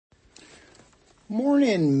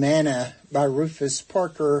Morning Manna by Rufus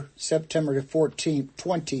Parker, September the 14th,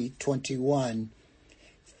 2021.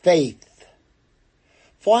 Faith.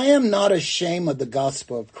 For I am not ashamed of the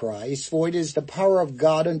gospel of Christ, for it is the power of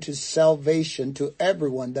God unto salvation to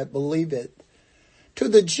everyone that believeth, to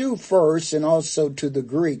the Jew first, and also to the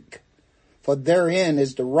Greek. For therein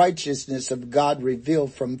is the righteousness of God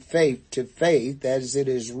revealed from faith to faith, as it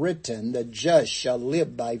is written, the just shall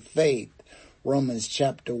live by faith. Romans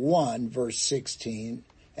chapter 1, verse 16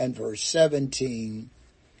 and verse 17.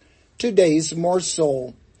 Today's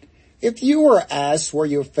morsel. If you were asked where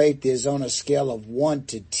your faith is on a scale of 1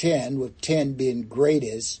 to 10, with 10 being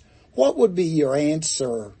greatest, what would be your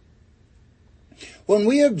answer? When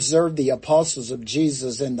we observe the apostles of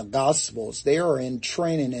Jesus in the Gospels, they are in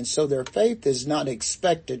training, and so their faith is not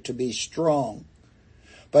expected to be strong.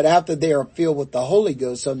 But after they are filled with the Holy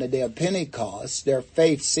Ghost on the day of Pentecost, their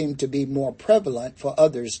faith seemed to be more prevalent for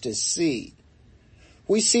others to see.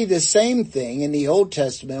 We see the same thing in the Old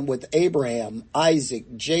Testament with Abraham,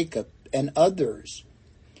 Isaac, Jacob, and others.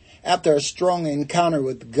 After a strong encounter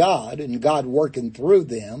with God and God working through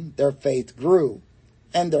them, their faith grew,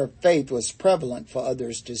 and their faith was prevalent for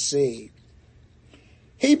others to see.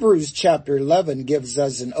 Hebrews chapter 11 gives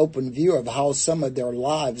us an open view of how some of their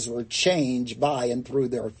lives were changed by and through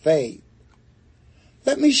their faith.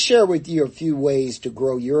 Let me share with you a few ways to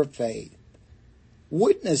grow your faith.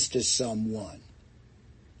 Witness to someone.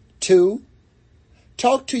 2,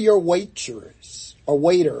 talk to your waitress or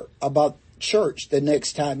waiter about church the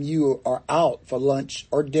next time you are out for lunch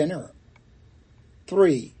or dinner.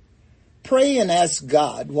 3, pray and ask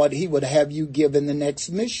God what he would have you give in the next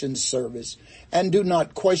mission service, and do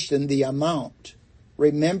not question the amount.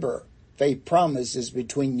 Remember, faith promise is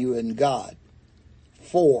between you and God.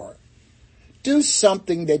 4, do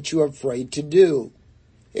something that you're afraid to do.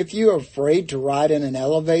 If you're afraid to ride in an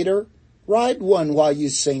elevator, ride one while you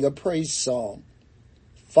sing a praise song.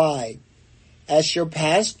 5, ask your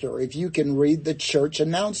pastor if you can read the church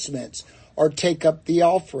announcements or take up the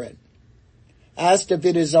offering. Ask if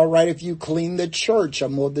it is all right if you clean the church or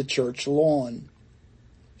mow the church lawn.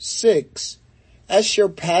 6, ask your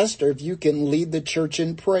pastor if you can lead the church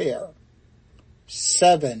in prayer.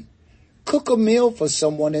 7, cook a meal for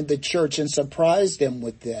someone in the church and surprise them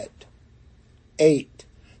with it. 8,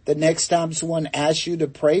 the next time someone asks you to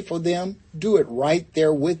pray for them, do it right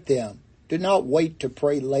there with them. Do not wait to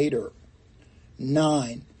pray later.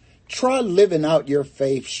 9, try living out your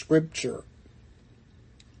faith scripture.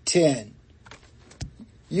 10,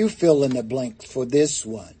 you fill in the blank for this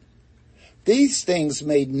one. These things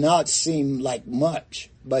may not seem like much,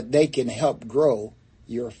 but they can help grow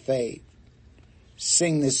your faith.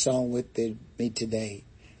 Sing this song with me today.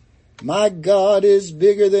 My God is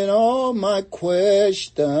bigger than all my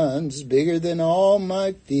questions, bigger than all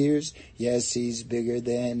my fears. Yes, he's bigger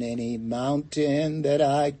than any mountain that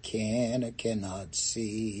I can or cannot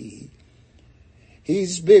see.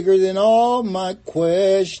 He's bigger than all my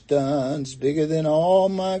questions, bigger than all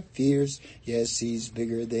my fears. Yes, he's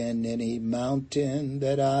bigger than any mountain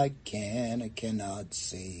that I can or cannot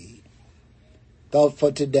see. Thought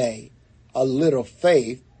for today, a little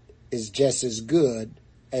faith is just as good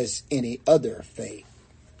as any other faith.